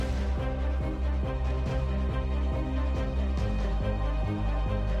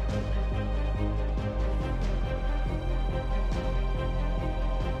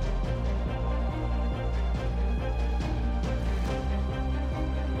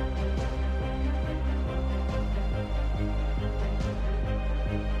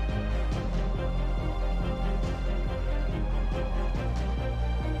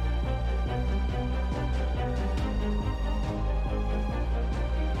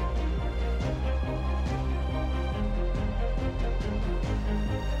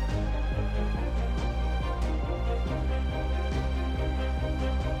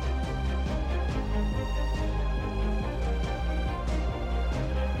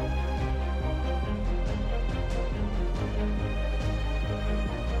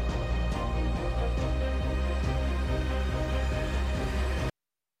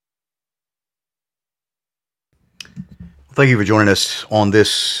Thank you for joining us on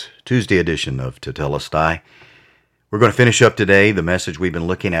this Tuesday edition of Tetelestai. We're going to finish up today the message we've been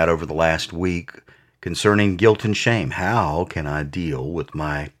looking at over the last week concerning guilt and shame. How can I deal with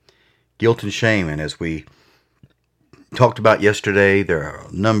my guilt and shame? And as we talked about yesterday, there are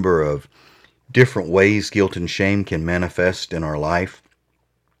a number of different ways guilt and shame can manifest in our life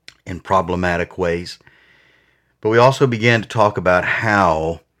in problematic ways. But we also began to talk about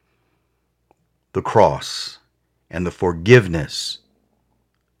how the cross and the forgiveness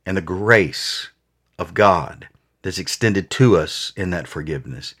and the grace of God that's extended to us in that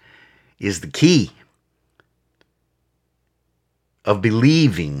forgiveness is the key of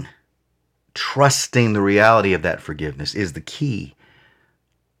believing, trusting the reality of that forgiveness is the key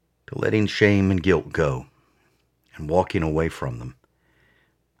to letting shame and guilt go and walking away from them.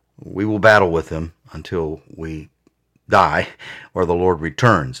 We will battle with them until we die or the Lord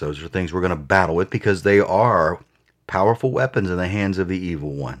returns. Those are things we're going to battle with because they are powerful weapons in the hands of the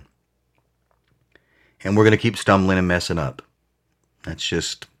evil one. And we're going to keep stumbling and messing up. That's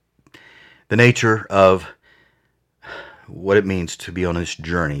just the nature of what it means to be on this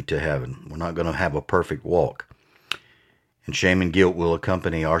journey to heaven. We're not going to have a perfect walk. And shame and guilt will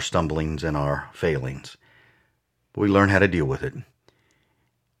accompany our stumblings and our failings. But we learn how to deal with it. And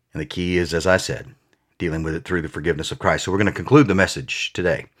the key is, as I said, dealing with it through the forgiveness of Christ. So we're going to conclude the message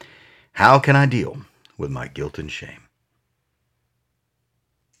today. How can I deal with my guilt and shame?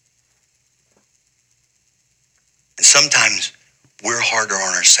 And sometimes we're harder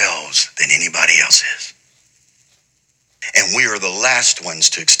on ourselves than anybody else is. And we are the last ones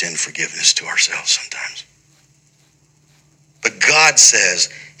to extend forgiveness to ourselves sometimes. But God says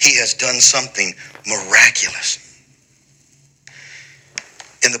he has done something miraculous.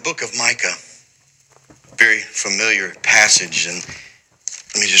 In the book of Micah, very familiar passage, and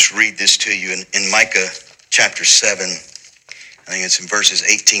let me just read this to you. In Micah chapter 7, I think it's in verses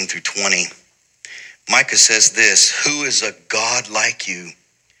 18 through 20. Micah says this: "Who is a God like you,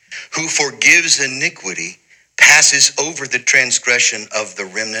 who forgives iniquity, passes over the transgression of the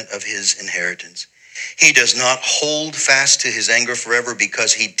remnant of his inheritance? He does not hold fast to his anger forever,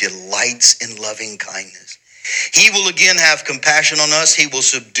 because he delights in loving kindness. He will again have compassion on us. He will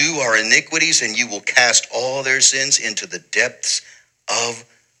subdue our iniquities, and you will cast all their sins into the depths of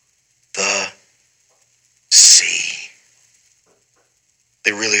the sea."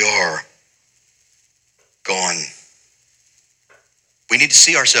 They really are gone. We need to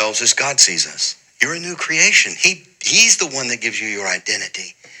see ourselves as God sees us. You're a new creation. He's the one that gives you your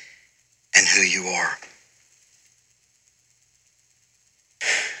identity and who you are.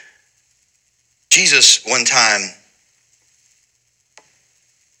 Jesus one time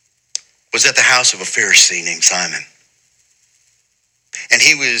was at the house of a Pharisee named Simon. And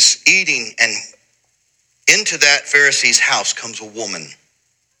he was eating, and into that Pharisee's house comes a woman.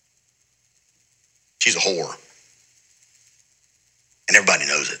 She's a whore. And everybody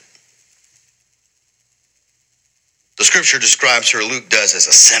knows it. The scripture describes her, Luke does, as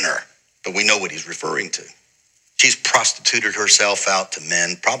a sinner, but we know what he's referring to. She's prostituted herself out to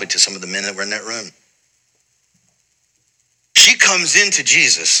men, probably to some of the men that were in that room. She comes into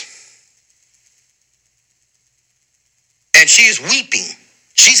Jesus, and she is weeping.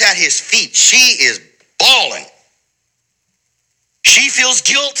 She's at his feet. She is bawling. She feels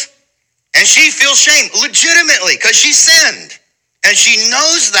guilt and she feels shame, legitimately, because she sinned. And she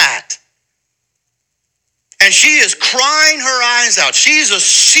knows that. And she is crying her eyes out.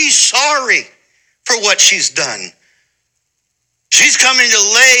 She's sorry for what she's done. She's coming to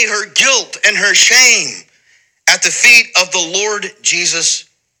lay her guilt and her shame at the feet of the Lord Jesus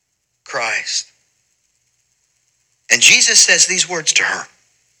Christ. And Jesus says these words to her: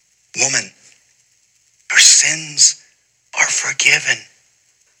 "Woman, your sins are forgiven."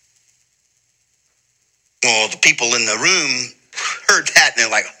 Well, the people in the room heard that, and they're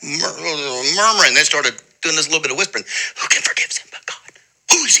like murmuring. They started doing this little bit of whispering. Who can forgive sin but God?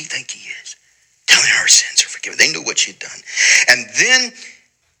 Who does he think he is? Telling her sins are forgiven. They knew what she'd done. And then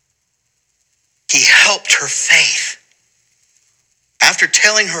he helped her faith. After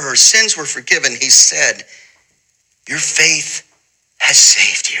telling her her sins were forgiven, he said, "Your faith has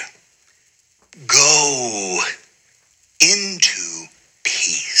saved you. Go into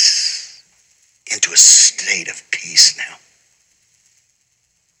peace," into a state of peace now.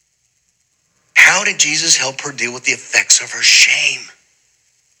 How did Jesus help her deal with the effects of her shame?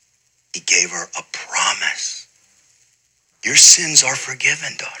 He gave her a promise. Your sins are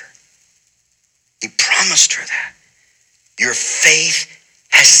forgiven, daughter. He promised her that. Your faith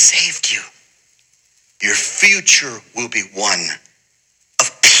has saved you. Your future will be one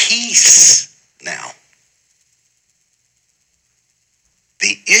of peace now.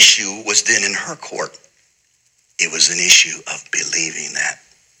 The issue was then in her court. It was an issue of believing that.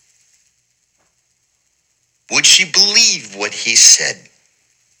 Would she believe what he said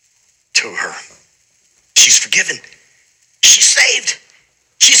to her? She's forgiven. She's saved.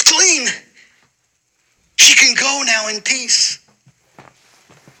 She's clean. She can go now in peace.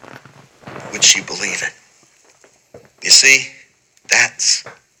 Would she believe it? You see, that's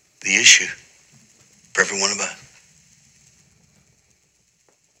the issue for every one of us.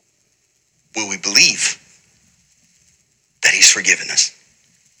 Will we believe that he's forgiven us?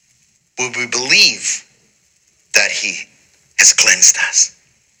 Will we believe that he has cleansed us?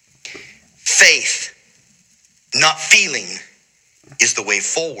 Faith, not feeling, is the way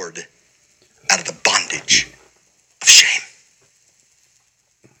forward out of the bondage of shame.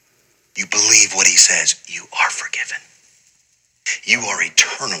 You believe what he says, you are forgiven. You are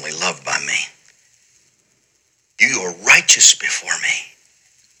eternally loved by me. You are righteous before me.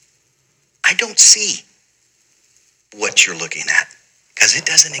 I don't see what you're looking at because it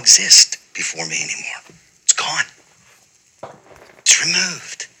doesn't exist before me anymore. It's gone. It's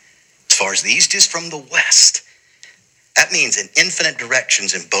removed. As far as the east is from the west. That means in infinite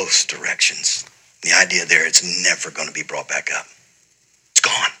directions in both directions. The idea there, it's never going to be brought back up. It's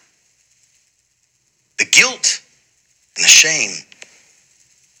gone. The guilt and the shame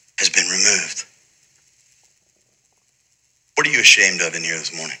has been removed. What are you ashamed of in here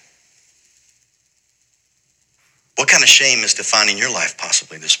this morning? What kind of shame is defining your life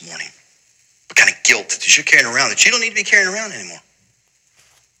possibly this morning? What kind of guilt that you're carrying around that you don't need to be carrying around anymore?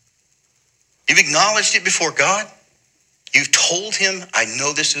 You've acknowledged it before God. You've told him, I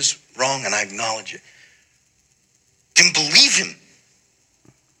know this is wrong and I acknowledge it. Then believe him.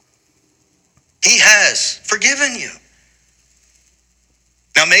 He has forgiven you.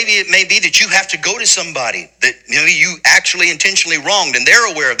 Now, maybe it may be that you have to go to somebody that you actually intentionally wronged, and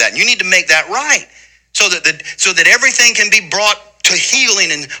they're aware of that. And you need to make that right so that everything can be brought to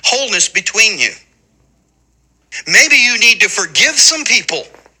healing and wholeness between you. Maybe you need to forgive some people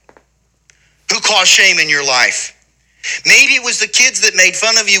who caused shame in your life. Maybe it was the kids that made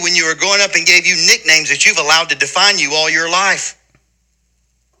fun of you when you were growing up and gave you nicknames that you've allowed to define you all your life.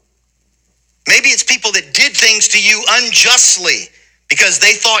 Maybe it's people that did things to you unjustly because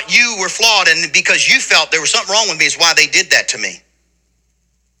they thought you were flawed and because you felt there was something wrong with me is why they did that to me.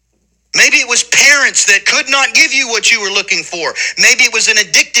 Maybe it was parents that could not give you what you were looking for. Maybe it was an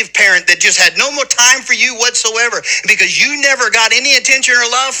addictive parent that just had no more time for you whatsoever because you never got any attention or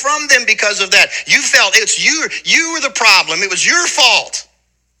love from them because of that. You felt it's you were the problem. It was your fault.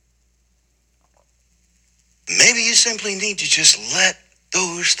 Maybe you simply need to just let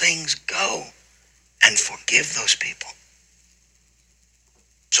those things go and forgive those people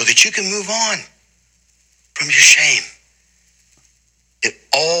so that you can move on from your shame. It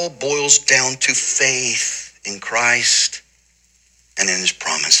all boils down to faith in Christ and in his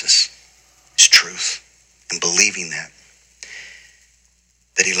promises, his truth, and believing that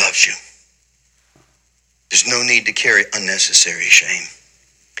he loves you. There's no need to carry unnecessary shame.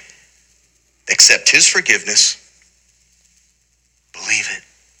 Accept his forgiveness. Believe it.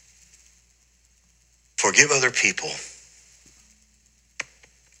 Forgive other people.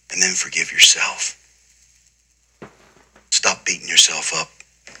 And then forgive yourself. Stop beating yourself up.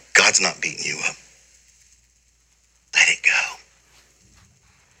 God's not beating you up. Let it go.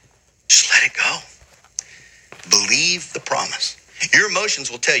 Just let it go. Believe the promise. Your emotions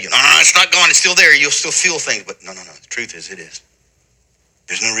will tell you, no, it's not gone. It's still there. You'll still feel things. But no. The truth is, it is.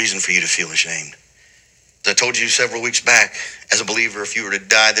 There's no reason for you to feel ashamed. As I told you several weeks back, as a believer, if you were to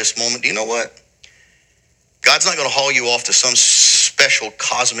die this moment, do you know what? God's not going to haul you off to some special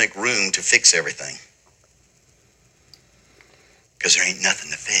cosmic room to fix everything. Because there ain't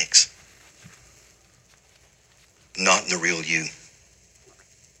nothing to fix. Not in the real you.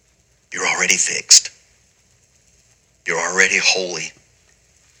 You're already fixed. You're already holy.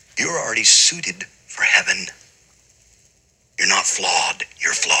 You're already suited for heaven. You're not flawed.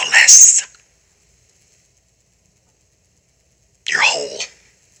 You're flawless. You're whole.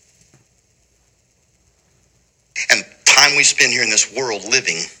 And time we spend here in this world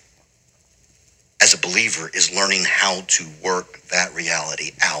living as a believer is learning how to work that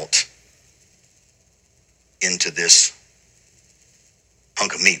reality out into this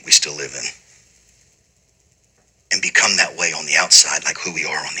hunk of meat we still live in. And become that way on the outside like who we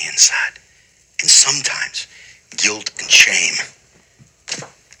are on the inside. And sometimes guilt and shame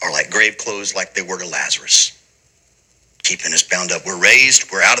are like grave clothes like they were to Lazarus. Keeping us bound up. We're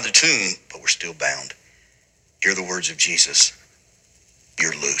raised, we're out of the tomb, but we're still bound. Hear the words of Jesus.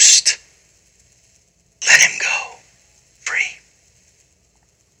 You're loosed. Let him go. Free.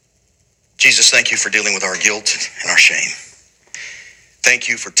 Jesus, thank you for dealing with our guilt and our shame. Thank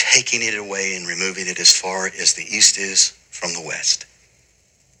you for taking it away and removing it as far as the east is from the west.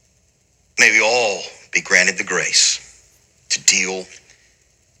 May we all be granted the grace to deal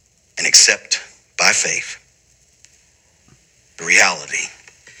and accept by faith the reality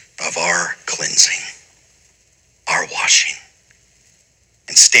of our cleansing, our washing,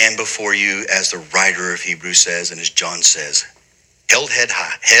 and stand before you, as the writer of Hebrews says and as John says,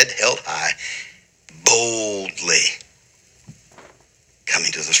 head held high, boldly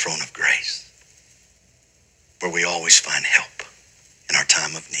coming to the throne of grace, where we always find help in our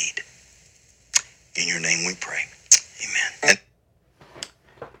time of need. In your name we pray. Amen.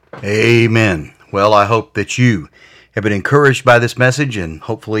 Amen. Well, I hope that you have been encouraged by this message, and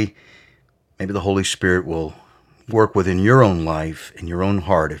hopefully maybe the Holy Spirit will work within your own life and your own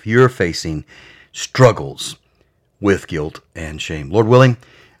heart if you're facing struggles with guilt and shame. Lord willing,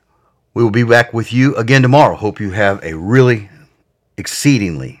 we will be back with you again tomorrow. Hope you have a really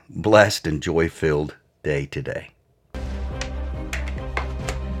exceedingly blessed and joy-filled day today.